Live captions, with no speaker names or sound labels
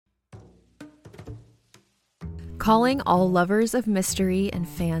Calling all lovers of mystery and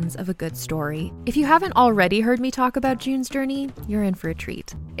fans of a good story. If you haven't already heard me talk about June's Journey, you're in for a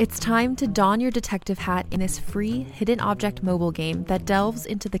treat. It's time to don your detective hat in this free hidden object mobile game that delves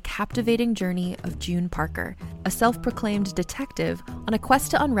into the captivating journey of June Parker, a self-proclaimed detective on a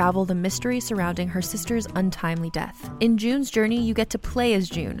quest to unravel the mystery surrounding her sister's untimely death. In June's Journey, you get to play as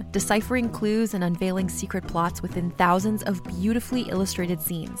June, deciphering clues and unveiling secret plots within thousands of beautifully illustrated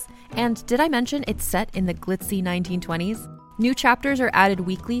scenes. And did I mention it's set in the glitzy 1920s? New chapters are added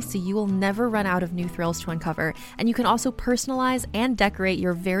weekly, so you will never run out of new thrills to uncover, and you can also personalize and decorate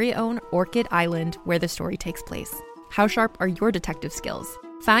your very own Orchid Island where the story takes place. How sharp are your detective skills?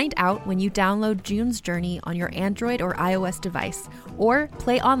 Find out when you download June's Journey on your Android or iOS device, or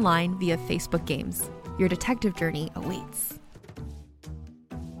play online via Facebook Games. Your detective journey awaits.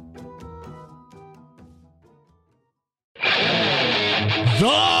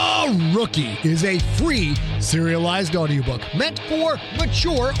 The Rookie is a free serialized audiobook meant for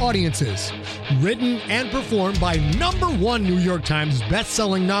mature audiences. Written and performed by #1 New York Times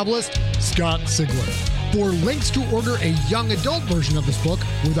bestselling novelist Scott Sigler. For links to order a young adult version of this book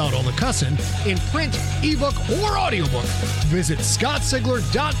without all the cussing in print, ebook, or audiobook, visit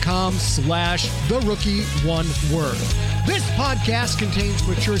scottsigler.com/therookie, one word. This podcast contains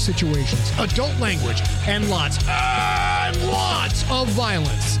mature situations, adult language, and lots of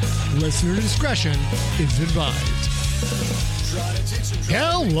violence. Listener discretion is advised.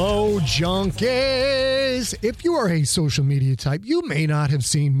 Hello, junkies! If you are a social media type, you may not have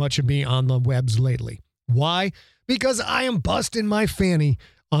seen much of me on the webs lately. Why? Because I am busting my fanny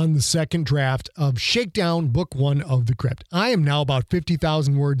on the second draft of Shakedown Book 1 of The Crypt. I am now about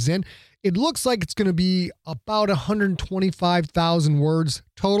 50,000 words in. It looks like it's going to be about 125,000 words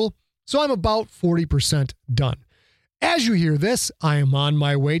total, so I'm about 40% done. As you hear this, I am on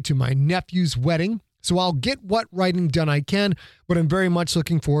my way to my nephew's wedding, so I'll get what writing done I can, but I'm very much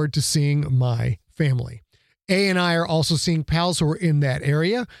looking forward to seeing my family. A and I are also seeing pals who are in that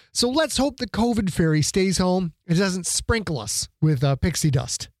area, so let's hope the COVID fairy stays home and doesn't sprinkle us with pixie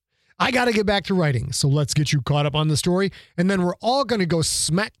dust. I got to get back to writing, so let's get you caught up on the story, and then we're all going to go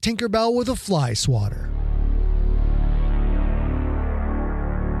smack Tinkerbell with a fly swatter.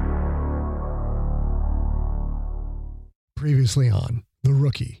 Previously on The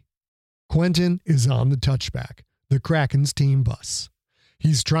Rookie. Quentin is on the touchback, the Kraken's team bus.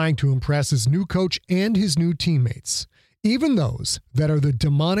 He's trying to impress his new coach and his new teammates, even those that are the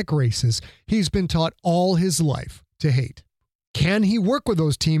demonic races he's been taught all his life to hate. Can he work with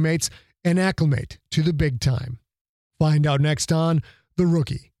those teammates and acclimate to the big time? Find out next on The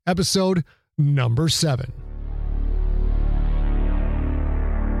Rookie, episode number 7.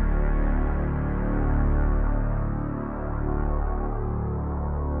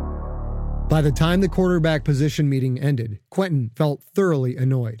 By the time the quarterback position meeting ended, Quentin felt thoroughly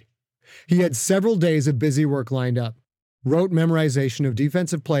annoyed. He had several days of busy work lined up, rote memorization of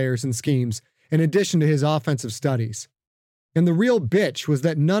defensive players and schemes, in addition to his offensive studies. And the real bitch was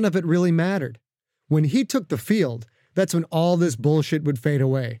that none of it really mattered. When he took the field, that's when all this bullshit would fade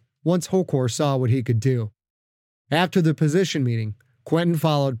away, once Hokor saw what he could do. After the position meeting, Quentin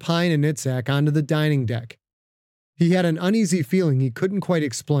followed Pine and Itzhak onto the dining deck. He had an uneasy feeling he couldn't quite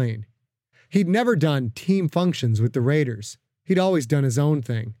explain. He'd never done team functions with the Raiders. He'd always done his own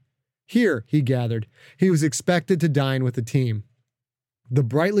thing. Here, he gathered, he was expected to dine with the team. The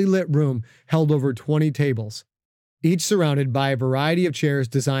brightly lit room held over 20 tables, each surrounded by a variety of chairs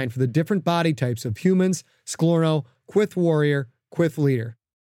designed for the different body types of humans, Sklorno, Quyth warrior, Quyth leader.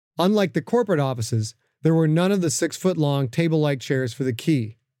 Unlike the corporate offices, there were none of the 6-foot-long table-like chairs for the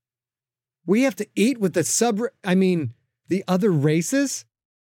key. We have to eat with the other races?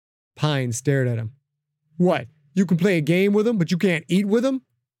 Pine stared at him. What? You can play a game with them, but you can't eat with them?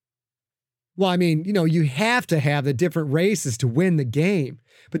 Well, you have to have the different races to win the game,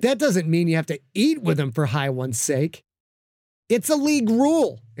 but that doesn't mean you have to eat with them for high one's sake. It's a league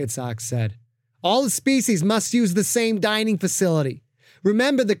rule, Itzhak said. All the species must use the same dining facility.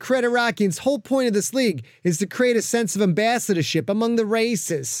 Remember, the Creterakians' whole point of this league is to create a sense of ambassadorship among the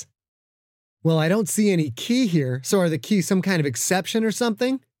races. Well, I don't see any key here, so are the keys some kind of exception or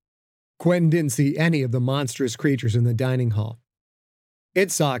something? Quentin didn't see any of the monstrous creatures in the dining hall.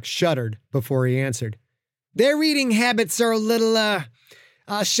 Itzhak shuddered before he answered. Their eating habits are a little,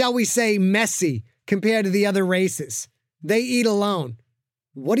 shall we say, messy compared to the other races. They eat alone.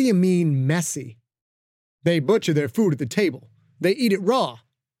 What do you mean, messy? They butcher their food at the table. They eat it raw.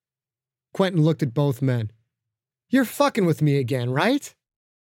 Quentin looked at both men. You're fucking with me again, right?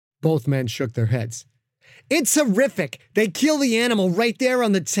 Both men shook their heads. It's horrific. They kill the animal right there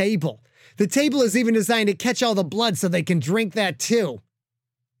on the table. The table is even designed to catch all the blood so they can drink that too.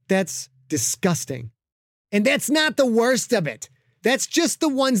 That's disgusting. And that's not the worst of it. That's just the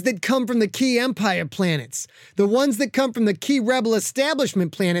ones that come from the key Empire planets. The ones that come from the key Rebel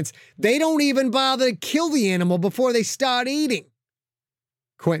Establishment planets, they don't even bother to kill the animal before they start eating.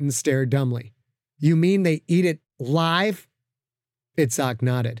 Quentin stared dumbly. You mean they eat it live? Itzhak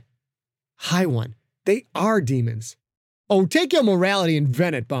nodded. High One, they are demons. Oh, take your morality and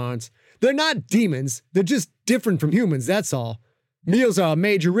vent it, Barnes. They're not demons. They're just different from humans, that's all. Meals are a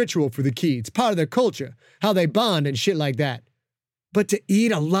major ritual for the key. It's part of their culture, how they bond and shit like that. But to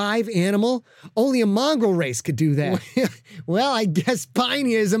eat a live animal? Only a mongrel race could do that. Well, I guess Pine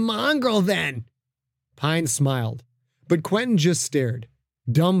here is a mongrel then. Pine smiled, but Quentin just stared,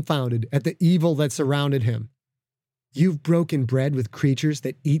 dumbfounded at the evil that surrounded him. You've broken bread with creatures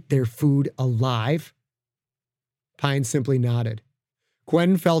that eat their food alive? Pine simply nodded.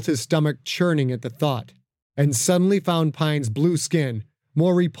 Quentin felt his stomach churning at the thought, and suddenly found Pine's blue skin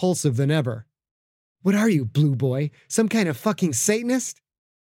more repulsive than ever. What are you, Blue Boy? Some kind of fucking Satanist?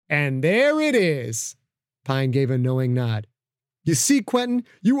 And there it is. Pine gave a knowing nod. You see, Quentin,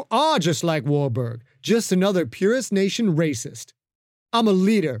 you are just like Warburg, just another Purist Nation racist. I'm a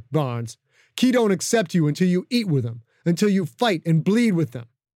leader, Barnes. Key don't accept you until you eat with them, until you fight and bleed with them.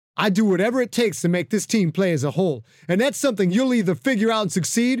 I do whatever it takes to make this team play as a whole, and that's something you'll either figure out and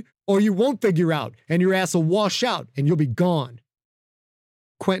succeed, or you won't figure out, and your ass will wash out, and you'll be gone.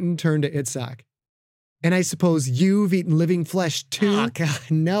 Quentin turned to Itzhak. And I suppose you've eaten living flesh too? Oh, God,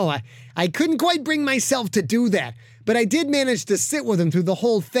 no, I couldn't quite bring myself to do that. But I did manage to sit with him through the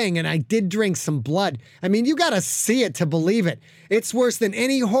whole thing, and I did drink some blood. I mean, you gotta see it to believe it. It's worse than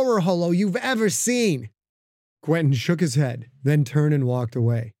any horror holo you've ever seen. Quentin shook his head, then turned and walked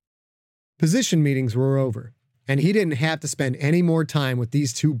away. Position meetings were over, and he didn't have to spend any more time with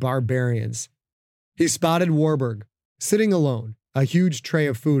these two barbarians. He spotted Warburg, sitting alone, a huge tray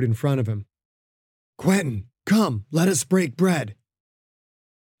of food in front of him. Quentin, come, let us break bread.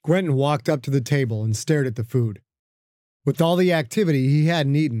 Quentin walked up to the table and stared at the food. With all the activity, he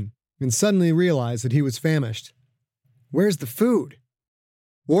hadn't eaten, and suddenly realized that he was famished. Where's the food?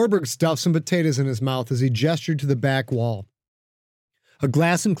 Warburg stuffed some potatoes in his mouth as he gestured to the back wall. A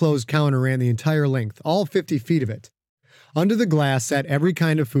glass-enclosed counter ran the entire length, all 50 feet of it. Under the glass sat every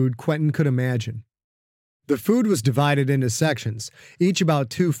kind of food Quentin could imagine. The food was divided into sections, each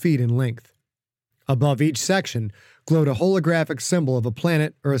about 2 feet in length. Above each section glowed a holographic symbol of a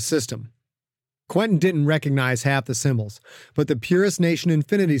planet or a system. Quentin didn't recognize half the symbols, but the Purist Nation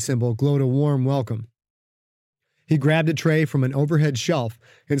Infinity symbol glowed a warm welcome. He grabbed a tray from an overhead shelf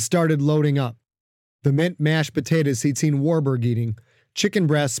and started loading up. The mint mashed potatoes he'd seen Warburg eating, chicken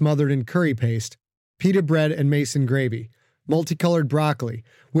breast smothered in curry paste, pita bread and mason gravy, multicolored broccoli,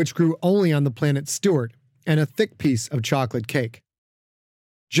 which grew only on the planet Stewart, and a thick piece of chocolate cake.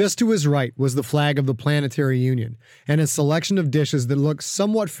 Just to his right was the flag of the Planetary Union, and a selection of dishes that looked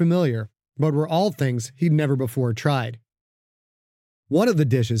somewhat familiar, but were all things he'd never before tried. One of the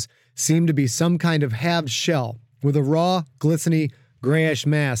dishes seemed to be some kind of halved shell, with a raw, glistening, grayish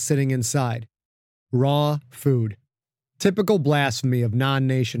mass sitting inside. Raw food. Typical blasphemy of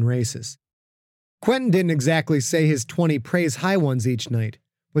non-nation races. Quentin didn't exactly say his 20 praise high ones each night,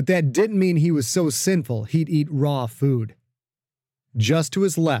 but that didn't mean he was so sinful he'd eat raw food. Just to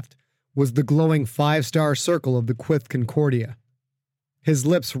his left was the glowing 5-star circle of the Quyth Concordia. His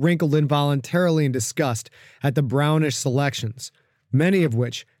lips wrinkled involuntarily in disgust at the brownish selections, many of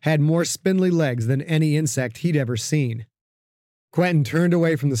which had more spindly legs than any insect he'd ever seen. Quentin turned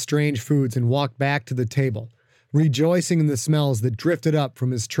away from the strange foods and walked back to the table, rejoicing in the smells that drifted up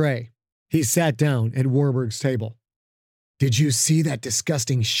from his tray. He sat down at Warburg's table. Did you see that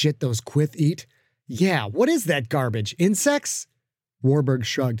disgusting shit those Quyth eat? Yeah, what is that garbage? Insects? Warburg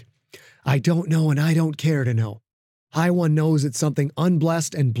shrugged. I don't know and I don't care to know. High One knows it's something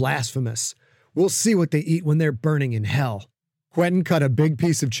unblessed and blasphemous. We'll see what they eat when they're burning in hell. Quentin cut a big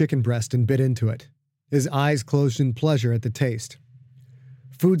piece of chicken breast and bit into it. His eyes closed in pleasure at the taste.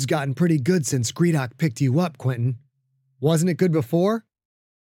 Food's gotten pretty good since Greedock picked you up, Quentin. Wasn't it good before?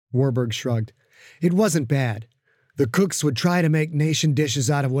 Warburg shrugged. It wasn't bad. The cooks would try to make nation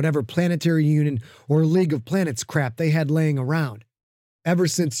dishes out of whatever Planetary Union or League of Planets crap they had laying around. Ever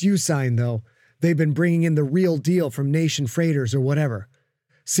since you signed, though, they've been bringing in the real deal from nation freighters or whatever.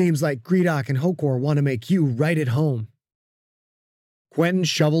 Seems like Greedock and Hokor want to make you right at home. Quentin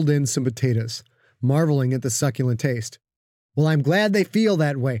shoveled in some potatoes, marveling at the succulent taste. Well, I'm glad they feel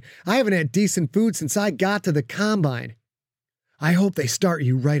that way. I haven't had decent food since I got to the Combine. I hope they start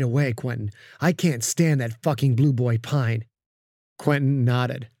you right away, Quentin. I can't stand that fucking Blue Boy Pine. Quentin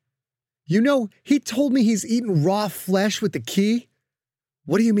nodded. You know, he told me he's eaten raw flesh with the key.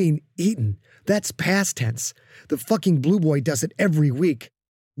 What do you mean, eaten? That's past tense. The fucking Blue Boy does it every week.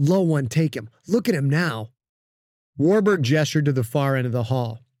 Low one, take him. Look at him now. Warburg gestured to the far end of the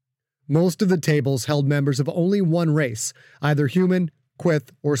hall. Most of the tables held members of only one race, either human,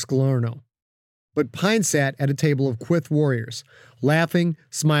 Quyth, or Sklarno. But Pine sat at a table of Quyth warriors, laughing,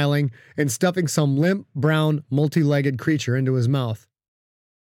 smiling, and stuffing some limp, brown, multi-legged creature into his mouth.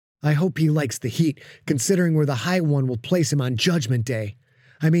 I hope he likes the heat, considering where the High One will place him on Judgment Day.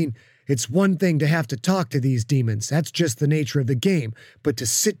 I mean, it's one thing to have to talk to these demons, that's just the nature of the game, but to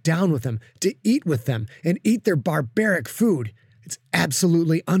sit down with them, to eat with them, and eat their barbaric food, it's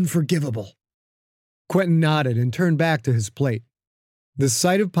absolutely unforgivable. Quentin nodded and turned back to his plate. The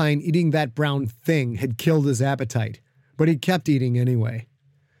sight of Pine eating that brown thing had killed his appetite, but he kept eating anyway.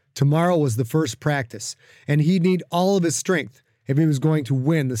 Tomorrow was the first practice, and he'd need all of his strength if he was going to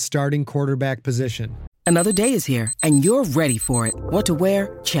win the starting quarterback position. Another day is here, and you're ready for it. What to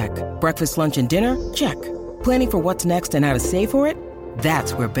wear? Check. Breakfast, lunch, and dinner? Check. Planning for what's next and how to save for it?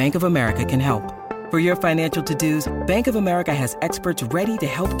 That's where Bank of America can help. For your financial to-dos, Bank of America has experts ready to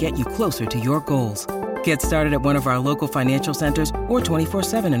help get you closer to your goals. Get started at one of our local financial centers or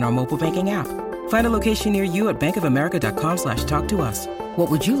 24/7 in our mobile banking app. Find a location near you at bankofamerica.com/talktous.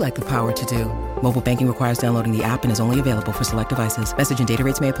 What would you like the power to do? Mobile banking requires downloading the app and is only available for select devices. Message and data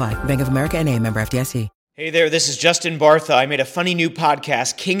rates may apply. Bank of America N.A., member FDIC. Hey there, this is Justin Bartha. I made a funny new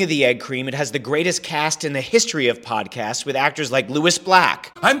podcast, King of the Egg Cream. It has the greatest cast in the history of podcasts with actors like Louis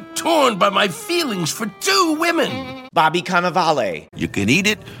Black. I'm torn by my feelings for two women. Bobby Cannavale. You can eat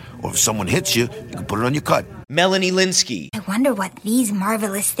it, or if someone hits you, you can put it on your cut. Melanie Linsky. I wonder what these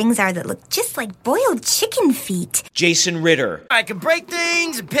marvelous things are that look just like boiled chicken feet. Jason Ritter. I can break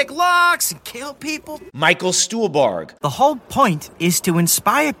things and pick locks and kill people. Michael Stuhlbarg. The whole point is to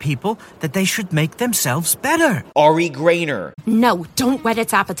inspire people that they should make themselves better. Ari Grainer. No, don't whet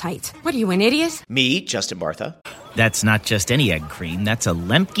its appetite. What are you, an idiot? Me, Justin Bartha. That's not just any egg cream, that's a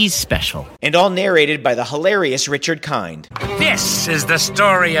Lemke's special. And all narrated by the hilarious Richard Kind. This is the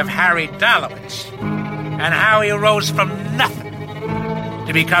story of Harry Dalowitz and how he rose from nothing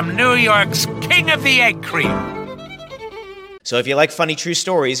to become New York's King of the Egg Cream. So if you like funny true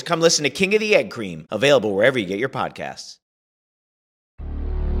stories, come listen to King of the Egg Cream, available wherever you get your podcasts.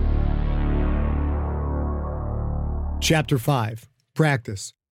 Chapter 5.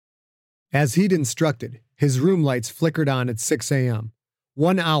 Practice. As he'd instructed, his room lights flickered on at 6 a.m.,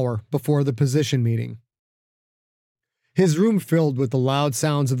 1 hour before the position meeting. His room filled with the loud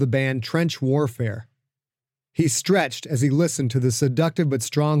sounds of the band Trench Warfare. He stretched as he listened to the seductive but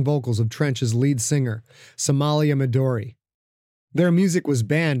strong vocals of Trench's lead singer, Somalia Midori. Their music was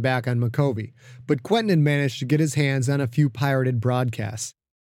banned back on Makovi, but Quentin had managed to get his hands on a few pirated broadcasts.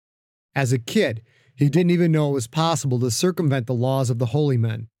 As a kid, he didn't even know it was possible to circumvent the laws of the Holy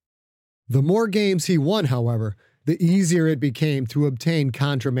Men. The more games he won, however, the easier it became to obtain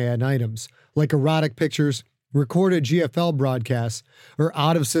contraband items, like erotic pictures, recorded GFL broadcasts, or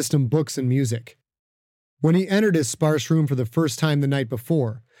out-of-system books and music. When he entered his sparse room for the first time the night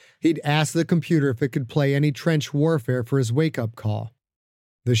before, he'd asked the computer if it could play any Trench Warfare for his wake-up call.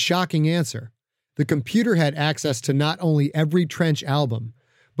 The shocking answer: the computer had access to not only every Trench album,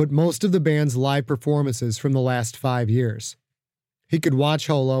 but most of the band's live performances from the last 5 years. He could watch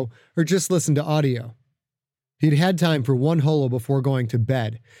holo or just listen to audio. He'd had time for one holo before going to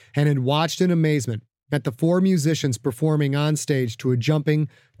bed and had watched in amazement at the 4 musicians performing on stage to a jumping,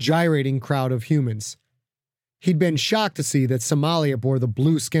 gyrating crowd of humans. He'd been shocked to see that Somalia bore the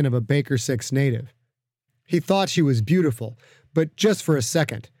blue skin of a Baker 6 native. He thought she was beautiful, but just for a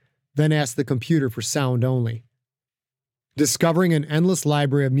second, then asked the computer for sound only. Discovering an endless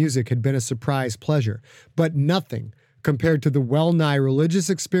library of music had been a surprise pleasure, but nothing compared to the well-nigh religious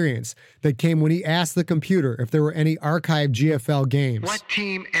experience that came when he asked the computer if there were any archived GFL games. What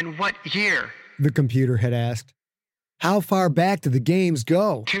team and what year? The computer had asked. How far back do the games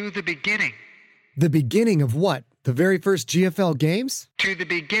go? To the beginning. The beginning of what? The very first GFL games? To the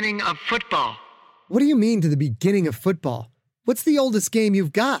beginning of football. What do you mean to the beginning of football? What's the oldest game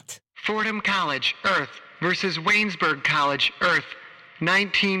you've got? Fordham College, Earth, versus Waynesburg College, Earth,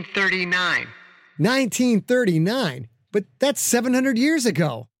 1939. 1939? But that's 700 years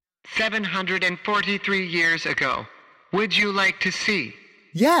ago. 743 years ago. Would you like to see?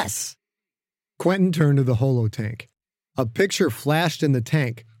 Yes. Quentin turned to the holotank. A picture flashed in the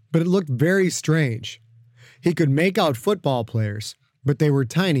tank, but it looked very strange. He could make out football players, but they were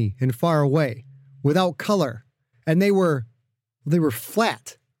tiny and far away, without color, and they were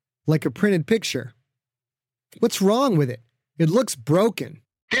flat, like a printed picture. What's wrong with it? It looks broken.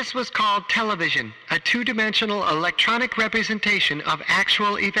 This was called television, a two-dimensional electronic representation of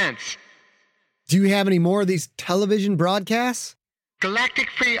actual events. Do you have any more of these television broadcasts? Galactic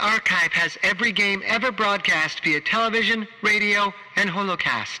Free Archive has every game ever broadcast via television, radio, and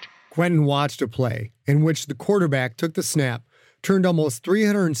holocast. Quentin watched a play in which the quarterback took the snap, turned almost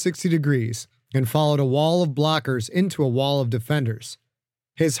 360 degrees, and followed a wall of blockers into a wall of defenders.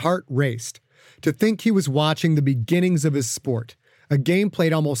 His heart raced. To think he was watching the beginnings of his sport, a game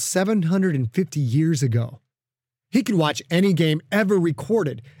played almost 750 years ago. He could watch any game ever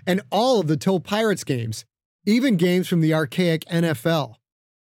recorded, and all of the Toe Pirates games, even games from the archaic NFL.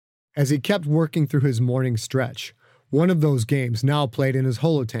 As he kept working through his morning stretch, one of those games now played in his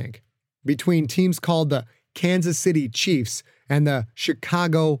holotank, between teams called the Kansas City Chiefs and the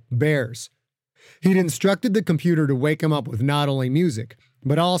Chicago Bears. He'd instructed the computer to wake him up with not only music,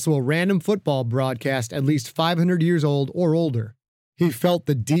 but also a random football broadcast at least 500 years old or older. He felt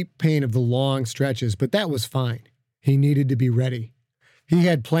the deep pain of the long stretches, but that was fine. He needed to be ready. He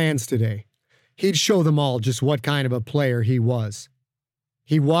had plans today. He'd show them all just what kind of a player he was.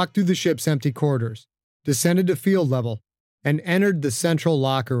 He walked through the ship's empty corridors, descended to field level, and entered the central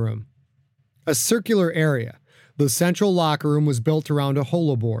locker room. A circular area, the central locker room was built around a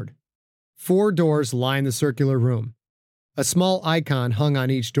holoboard. 4 doors lined the circular room. A small icon hung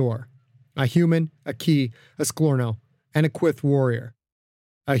on each door. A human, a key, a Sklorno, and a Quyth warrior.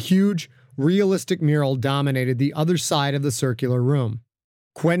 A huge, realistic mural dominated the other side of the circular room.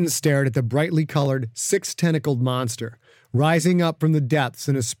 Quentin stared at the brightly colored, 6-tentacled monster, rising up from the depths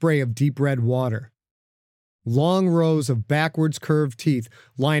in a spray of deep red water. Long rows of backwards curved teeth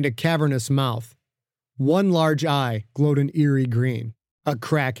lined a cavernous mouth. One large eye glowed an eerie green. A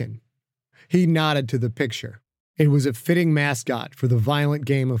kraken. He nodded to the picture. It was a fitting mascot for the violent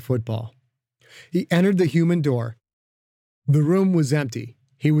game of football. He entered the human door. The room was empty.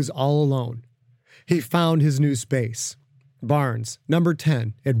 He was all alone. He found his new space. Barnes, number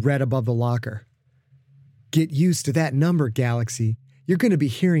 10, it read above the locker. Get used to that number, Galaxy. You're going to be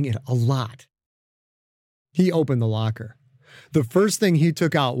hearing it a lot. He opened the locker. The first thing he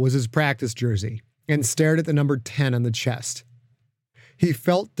took out was his practice jersey and stared at the number 10 on the chest. He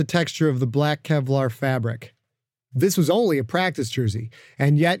felt the texture of the black Kevlar fabric. This was only a practice jersey,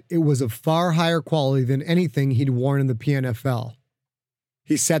 and yet it was of far higher quality than anything he'd worn in the PNFL.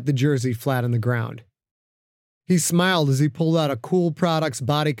 He set the jersey flat on the ground. He smiled as he pulled out a Cool Products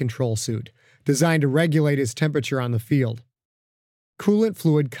body control suit, designed to regulate his temperature on the field. Coolant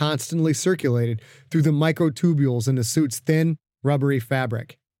fluid constantly circulated through the microtubules in the suit's thin, rubbery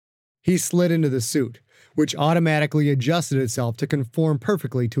fabric. He slid into the suit, which automatically adjusted itself to conform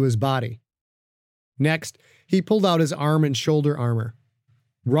perfectly to his body. Next, he pulled out his arm and shoulder armor.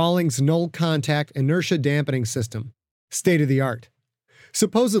 Rawlings null contact inertia dampening system, state of the art.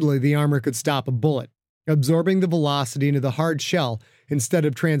 Supposedly, the armor could stop a bullet, absorbing the velocity into the hard shell instead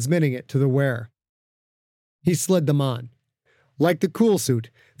of transmitting it to the wearer. He slid them on. Like the Cool Suit,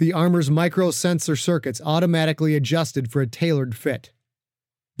 the armor's micro-sensor circuits automatically adjusted for a tailored fit.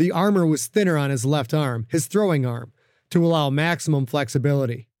 The armor was thinner on his left arm, his throwing arm, to allow maximum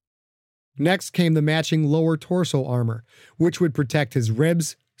flexibility. Next came the matching lower torso armor, which would protect his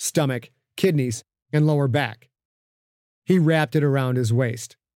ribs, stomach, kidneys, and lower back. He wrapped it around his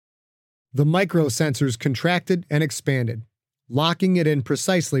waist. The microsensors contracted and expanded, locking it in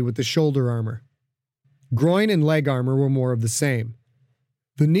precisely with the shoulder armor. Groin and leg armor were more of the same.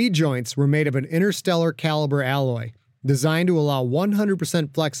 The knee joints were made of an interstellar caliber alloy, designed to allow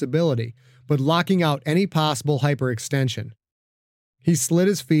 100% flexibility, but locking out any possible hyperextension. He slid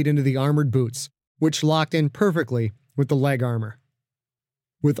his feet into the armored boots, which locked in perfectly with the leg armor.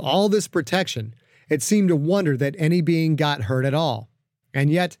 With all this protection, it seemed a wonder that any being got hurt at all. And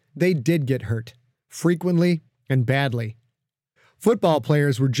yet, they did get hurt, frequently and badly. Football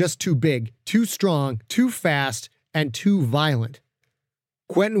players were just too big, too strong, too fast, and too violent.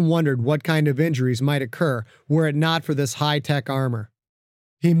 Quentin wondered what kind of injuries might occur were it not for this high-tech armor.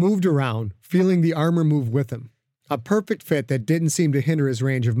 He moved around, feeling the armor move with him, a perfect fit that didn't seem to hinder his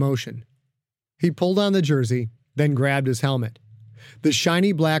range of motion. He pulled on the jersey, then grabbed his helmet. The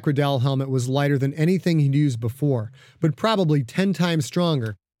shiny black Riddell helmet was lighter than anything he'd used before, but probably 10 times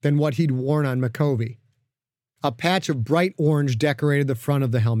stronger than what he'd worn on McCovey. A patch of bright orange decorated the front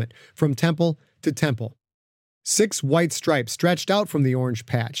of the helmet, from temple to temple. 6 white stripes stretched out from the orange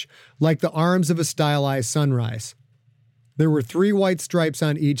patch, like the arms of a stylized sunrise. There were 3 white stripes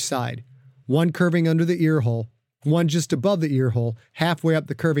on each side, one curving under the ear hole, one just above the ear hole, halfway up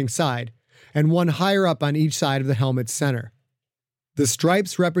the curving side, and one higher up on each side of the helmet's center. The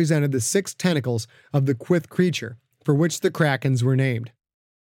stripes represented the 6 tentacles of the Quyth creature, for which the Krakens were named.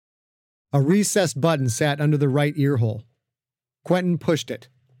 A recessed button sat under the right ear hole. Quentin pushed it.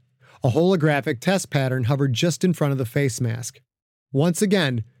 A holographic test pattern hovered just in front of the face mask. Once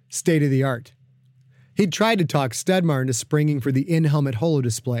again, state-of-the-art. He'd tried to talk Stedmar into springing for the in-helmet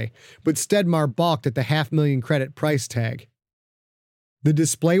holodisplay, but Stedmar balked at the $500,000 credit price tag. The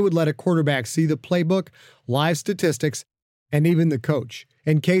display would let a quarterback see the playbook, live statistics, and even the coach,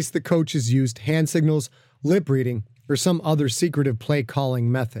 in case the coaches used hand signals, lip reading, or some other secretive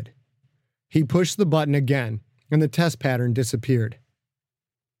play-calling method. He pushed the button again, and the test pattern disappeared.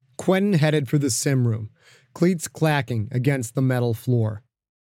 Quentin headed for the sim room, cleats clacking against the metal floor.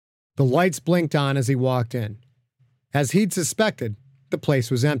 The lights blinked on as he walked in. As he'd suspected, the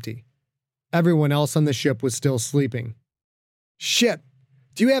place was empty. Everyone else on the ship was still sleeping. "Ship,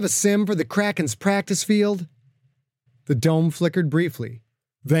 do you have a sim for the Kraken's practice field?" The dome flickered briefly.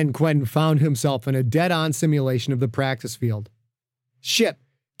 Then Quentin found himself in a dead-on simulation of the practice field. "Ship,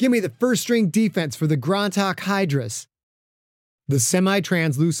 give me the first-string defense for the Grontok Hydras." The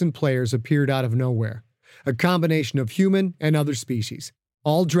semi-translucent players appeared out of nowhere, a combination of human and other species,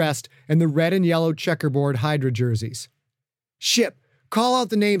 all dressed in the red and yellow checkerboard Hydra jerseys. "Ship, call out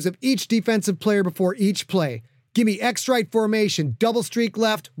the names of each defensive player before each play. Give me X right formation, double streak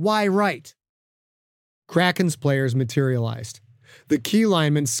left, Y right." Kraken's players materialized. The key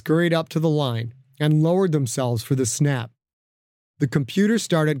linemen scurried up to the line and lowered themselves for the snap. The computer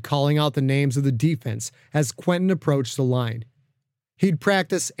started calling out the names of the defense as Quentin approached the line. He'd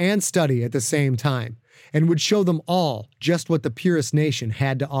practice and study at the same time, and would show them all just what the Purist Nation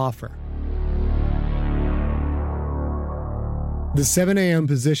had to offer. The 7 a.m.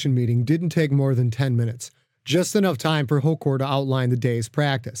 position meeting didn't take more than 10 minutes, just enough time for Hokor to outline the day's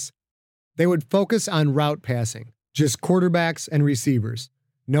practice. They would focus on route passing, just quarterbacks and receivers,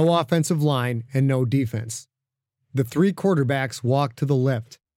 no offensive line and no defense. The 3 quarterbacks walked to the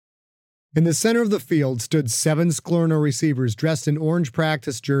lift. In the center of the field stood 7 Sklorno receivers dressed in orange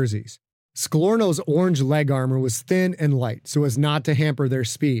practice jerseys. Sklorno's orange leg armor was thin and light so as not to hamper their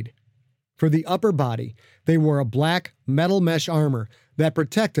speed. For the upper body, they wore a black metal mesh armor that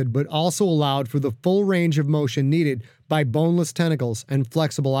protected but also allowed for the full range of motion needed by boneless tentacles and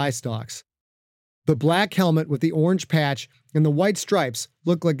flexible eye stalks. The black helmet with the orange patch and the white stripes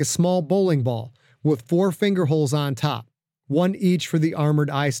looked like a small bowling ball with 4 finger holes on top, 1 each for the armored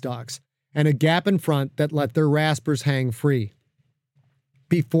eye stalks, and a gap in front that let their raspers hang free.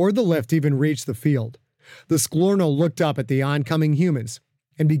 Before the lift even reached the field, the Sklorno looked up at the oncoming humans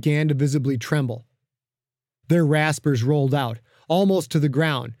and began to visibly tremble. Their raspers rolled out, almost to the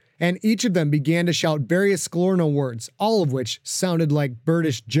ground, and each of them began to shout various Sklorno words, all of which sounded like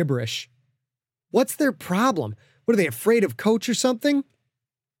birdish gibberish. "What's their problem? What, are they afraid of Coach or something?"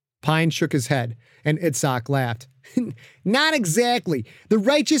 Pine shook his head, and Itzhak laughed. "Not exactly. The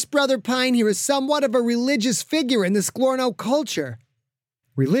righteous brother Pine here is somewhat of a religious figure in the Sklorno culture."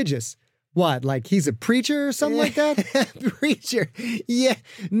 "Religious? What, like he's a preacher or something like that?" "Preacher? Yeah,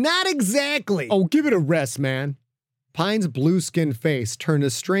 not exactly." "Oh, give it a rest, man." Pine's blue-skinned face turned a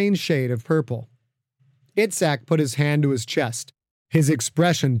strange shade of purple. Itzhak put his hand to his chest, his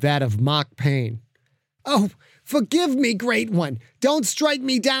expression that of mock pain. "Oh, forgive me, Great One. Don't strike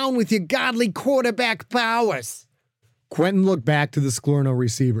me down with your godly quarterback powers." Quentin looked back to the Sklorno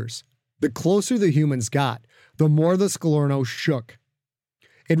receivers. The closer the humans got, the more the Sklorno shook.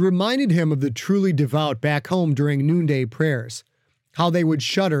 It reminded him of the truly devout back home during noonday prayers, how they would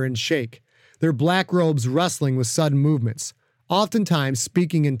shudder and shake, their black robes rustling with sudden movements, oftentimes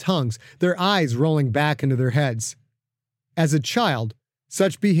speaking in tongues, their eyes rolling back into their heads. As a child,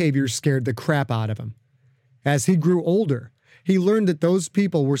 such behavior scared the crap out of him. As he grew older, he learned that those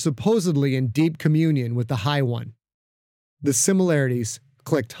people were supposedly in deep communion with the High One. The similarities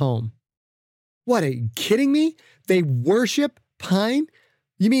clicked home. "What, are you kidding me? They worship Pine?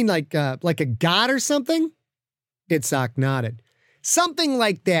 You mean like a god or something?" Itzhak nodded. "Something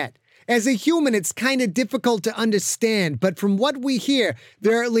like that. As a human, it's kind of difficult to understand, but from what we hear,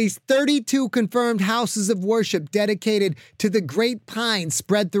 there are at least 32 confirmed houses of worship dedicated to the Great Pine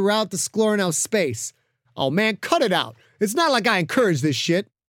spread throughout the Sklorno space." "Oh man, cut it out. It's not like I encourage this shit."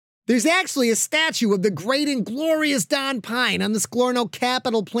 "There's actually a statue of the great and glorious Don Pine on the Sklorno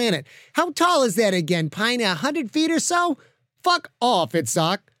capital planet. How tall is that again, Pine? 100 feet or so?" "Fuck off,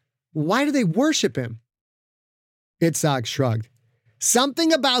 Itzhak." "Why do they worship him?" Itzhak shrugged.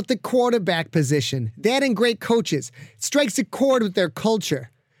 "Something about the quarterback position, that and great coaches, strikes a chord with their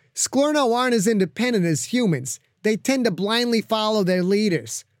culture. Sklorno aren't as independent as humans. They tend to blindly follow their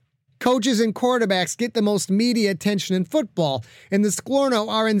leaders. Coaches and quarterbacks get the most media attention in football, and the Sklorno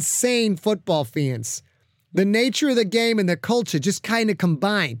are insane football fans. The nature of the game and the culture just kind of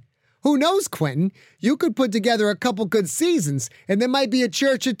combine. Who knows, Quentin? You could put together a couple good seasons, and there might be a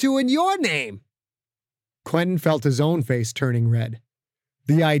church or two in your name. Quentin felt his own face turning red.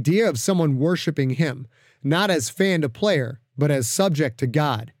 The idea of someone worshiping him, not as fan to player, but as subject to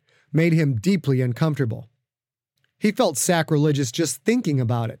God, made him deeply uncomfortable. He felt sacrilegious just thinking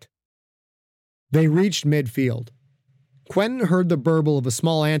about it. They reached midfield. Quentin heard the burble of a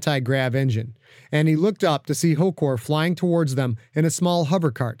small anti-grav engine, and he looked up to see Hokor flying towards them in a small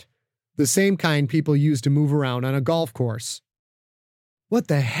hover cart, the same kind people use to move around on a golf course. What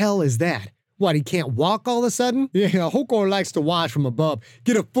the hell is that? What, he can't walk all of a sudden? Yeah, Hokor likes to watch from above,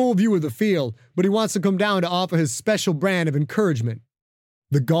 get a full view of the field, but he wants to come down to offer his special brand of encouragement.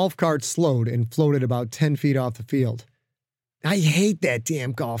 The golf cart slowed and floated about 10 feet off the field. I hate that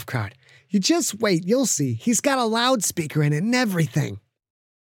damn golf cart. You just wait, you'll see. He's got a loudspeaker in it and everything.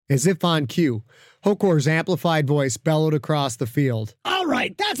 As if on cue, Hokor's amplified voice bellowed across the field. All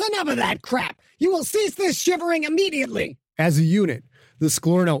right, that's enough of that crap. You will cease this shivering immediately. As a unit, the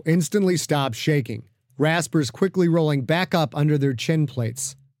Sklorno instantly stopped shaking, raspers quickly rolling back up under their chin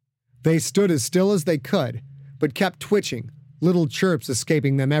plates. They stood as still as they could, but kept twitching, little chirps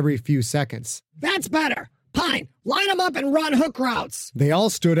escaping them every few seconds. That's better. Pine, line them up and run hook routes. They all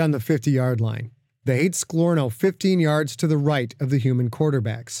stood on the 50-yard line, the 8 Sklorno 15 yards to the right of the human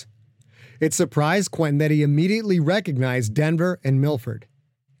quarterbacks. It surprised Quentin that he immediately recognized Denver and Milford.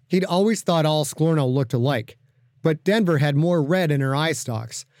 He'd always thought all Sklorno looked alike, but Denver had more red in her eye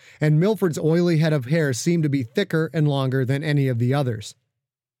stalks, and Milford's oily head of hair seemed to be thicker and longer than any of the others.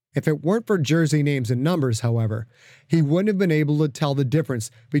 If it weren't for jersey names and numbers, however, he wouldn't have been able to tell the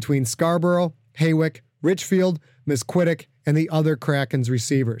difference between Scarborough, Haywick, Richfield, Mesquittick, and the other Kraken's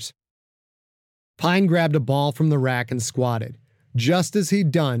receivers. Pine grabbed a ball from the rack and squatted, just as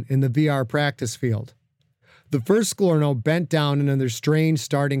he'd done in the VR practice field. The first Sklorno bent down in their strange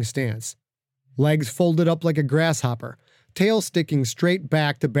starting stance, legs folded up like a grasshopper, tail sticking straight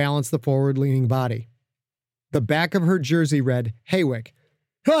back to balance the forward-leaning body. The back of her jersey read, Haywick.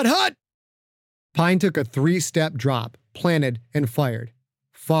 Hut, hut! Pine took a 3-step drop, planted, and fired.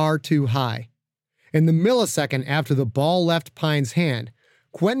 Far too high. In the millisecond after the ball left Pine's hand,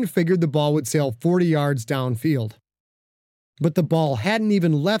 Quentin figured the ball would sail 40 yards downfield. But the ball hadn't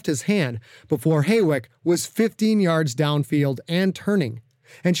even left his hand before Haywick was 15 yards downfield and turning.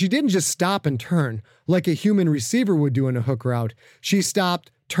 And she didn't just stop and turn, like a human receiver would do in a hook route. She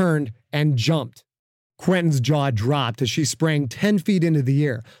stopped, turned, and jumped. Quentin's jaw dropped as she sprang 10 feet into the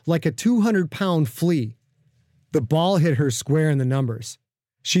air, like a 200-pound flea. The ball hit her square in the numbers.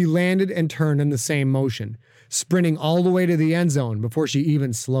 She landed and turned in the same motion, sprinting all the way to the end zone before she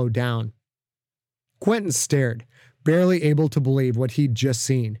even slowed down. Quentin stared, barely able to believe what he'd just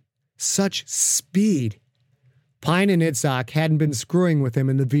seen. Such speed. Pine and Itzhak hadn't been screwing with him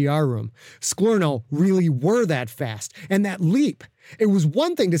in the VR room. Sklorno really were that fast, and that leap. It was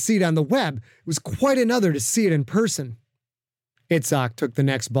one thing to see it on the web, it was quite another to see it in person. Itzhak took the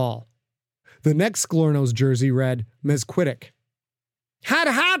next ball. The next Sklorno's jersey read, Mesquittick. Hot,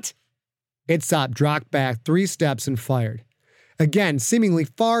 hot! Itzhak dropped back 3 steps and fired. Again, seemingly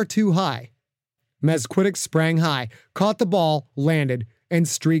far too high. Mesquittick sprang high, caught the ball, landed, and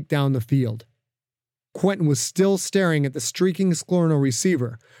streaked down the field. Quentin was still staring at the streaking Sklorno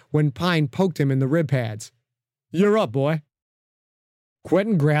receiver when Pine poked him in the rib pads. You're up, boy.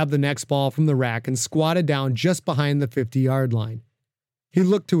 Quentin grabbed the next ball from the rack and squatted down just behind the 50-yard line. He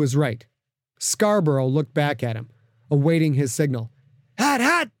looked to his right. Scarborough looked back at him, awaiting his signal. Hot,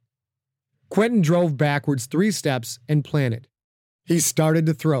 hot! Quentin drove backwards 3 steps and planted. He started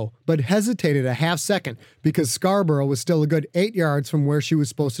to throw, but hesitated a half second because Scarborough was still a good 8 yards from where she was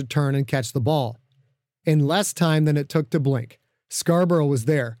supposed to turn and catch the ball. In less time than it took to blink, Scarborough was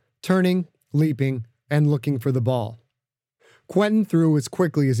there, turning, leaping, and looking for the ball. Quentin threw as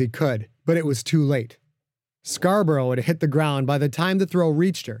quickly as he could, but it was too late. Scarborough had hit the ground by the time the throw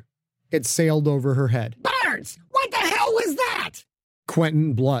reached her. It sailed over her head. Barnes! What the hell was that?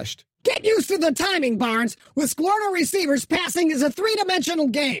 Quentin blushed. Get used to the timing, Barnes. With Sklorno receivers, passing is a 3-dimensional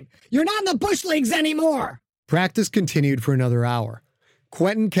game. You're not in the bush leagues anymore. Practice continued for another hour.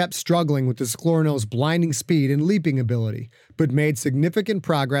 Quentin kept struggling with the Sklorno's blinding speed and leaping ability, but made significant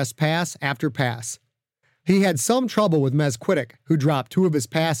progress pass after pass. He had some trouble with Mesquittick, who dropped 2 of his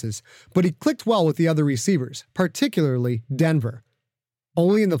passes, but he clicked well with the other receivers, particularly Denver.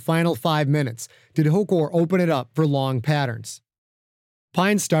 Only in the final 5 minutes did Hokor open it up for long patterns.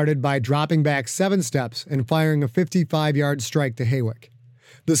 Pine started by dropping back 7 steps and firing a 55-yard strike to Haywick.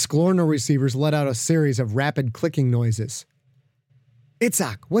 The Sklorno receivers let out a series of rapid clicking noises.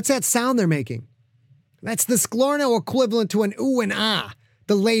 Itzhak, what's that sound they're making? That's the Sklorno equivalent to an ooh and ah.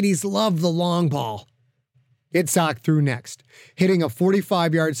 The ladies love the long ball. It socked through next, hitting a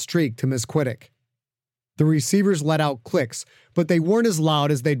 45-yard streak to Miss Quiddick. The receivers let out clicks, but they weren't as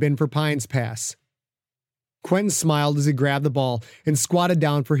loud as they'd been for Pine's pass. Quentin smiled as he grabbed the ball and squatted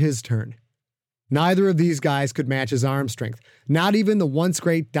down for his turn. Neither of these guys could match his arm strength, not even the once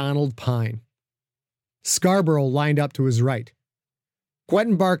great Donald Pine. Scarborough lined up to his right.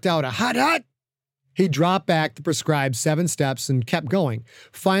 Quentin barked out a hut hut. He dropped back the prescribed 7 steps and kept going,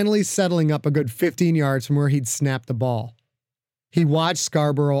 finally settling up a good 15 yards from where he'd snapped the ball. He watched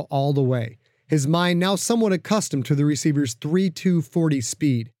Scarborough all the way, his mind now somewhat accustomed to the receiver's 3.240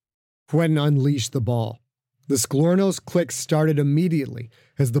 speed. Quentin unleashed the ball. The Sklorno's click started immediately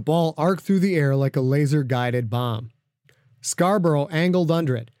as the ball arced through the air like a laser-guided bomb. Scarborough angled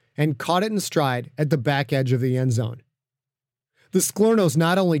under it and caught it in stride at the back edge of the end zone. The Sklornos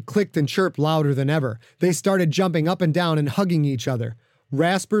not only clicked and chirped louder than ever, they started jumping up and down and hugging each other.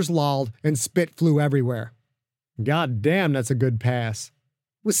 Raspers lolled and spit flew everywhere. God damn, that's a good pass.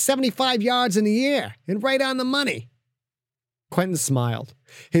 It was 75 yards in the air and right on the money. Quentin smiled,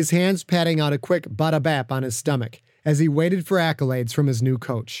 his hands patting out a quick bada-bap on his stomach as he waited for accolades from his new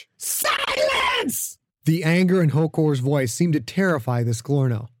coach. Silence! The anger in Hokor's voice seemed to terrify the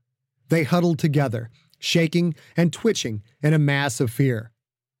Sklorno. They huddled together, shaking and twitching in a mass of fear.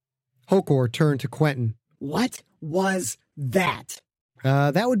 Hokor turned to Quentin. What was that?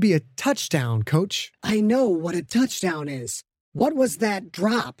 That would be a touchdown, Coach. I know what a touchdown is. What was that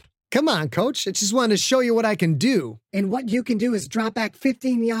drop? Come on, Coach. I just wanted to show you what I can do. And what you can do is drop back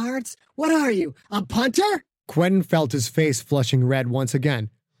 15 yards? What are you, a punter? Quentin felt his face flushing red once again.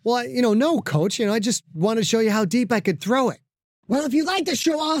 Well, no, Coach. I just want to show you how deep I could throw it. Well, if you like to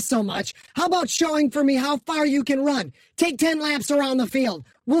show off so much, how about showing for me how far you can run? Take 10 laps around the field.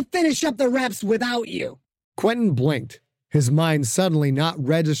 We'll finish up the reps without you. Quentin blinked, his mind suddenly not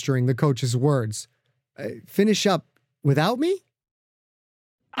registering the coach's words. Finish up without me?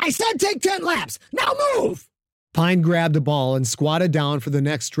 I said take 10 laps. Now move! Pine grabbed the ball and squatted down for the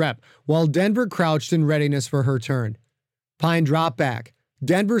next rep, while Denver crouched in readiness for her turn. Pine dropped back,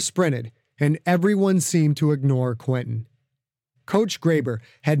 Denver sprinted, and everyone seemed to ignore Quentin. Coach Graber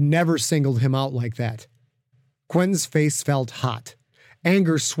had never singled him out like that. Quentin's face felt hot.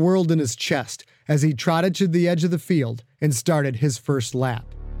 Anger swirled in his chest as he trotted to the edge of the field and started his first lap.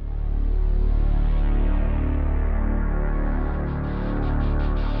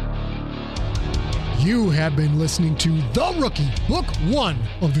 You have been listening to The Rookie, Book 1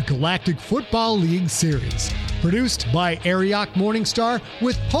 of the Galactic Football League series. Produced by Ariok Morningstar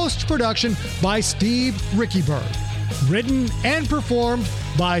with post-production by Steve Rickyberg. Written and performed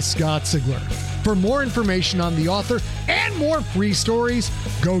by Scott Sigler. For more information on the author and more free stories,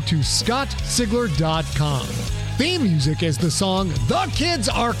 go to scottsigler.com. Theme music is the song The Kids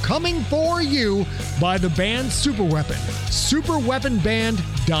Are Coming For You by the band Superweapon.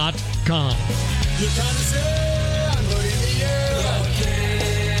 Superweaponband.com. You're trying to say I'm in the air. The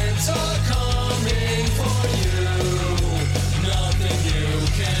kids are coming for you. Nothing you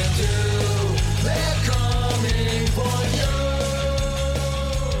can do. They're coming for you.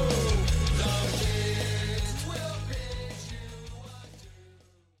 The kids will pitch you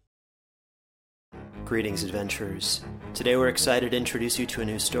a Greetings, adventurers. Today we're excited to introduce you to a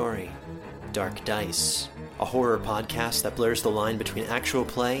new story, Dark Dice, a horror podcast that blurs the line between actual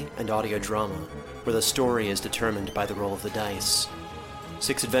play and audio drama, where the story is determined by the roll of the dice.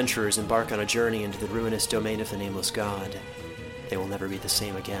 6 adventurers embark on a journey into the ruinous domain of the Nameless God. They will never be the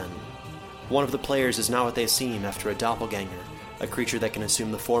same again. One of the players is not what they seem after a doppelganger, a creature that can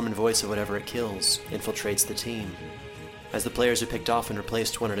assume the form and voice of whatever it kills, infiltrates the team. As the players are picked off and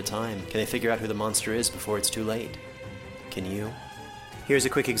replaced one at a time, can they figure out who the monster is before it's too late? Can you? Here's a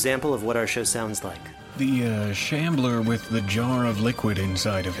quick example of what our show sounds like. The shambler with the jar of liquid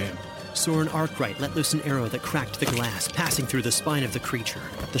inside of him. Soren Arkwright let loose an arrow that cracked the glass, passing through the spine of the creature.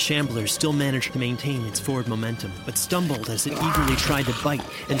 The shambler still managed to maintain its forward momentum, but stumbled as it eagerly tried to bite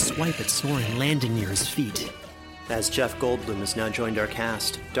and swipe at Soren, landing near his feet. As Jeff Goldblum has now joined our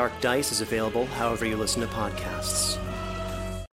cast, Dark Dice is available however you listen to podcasts.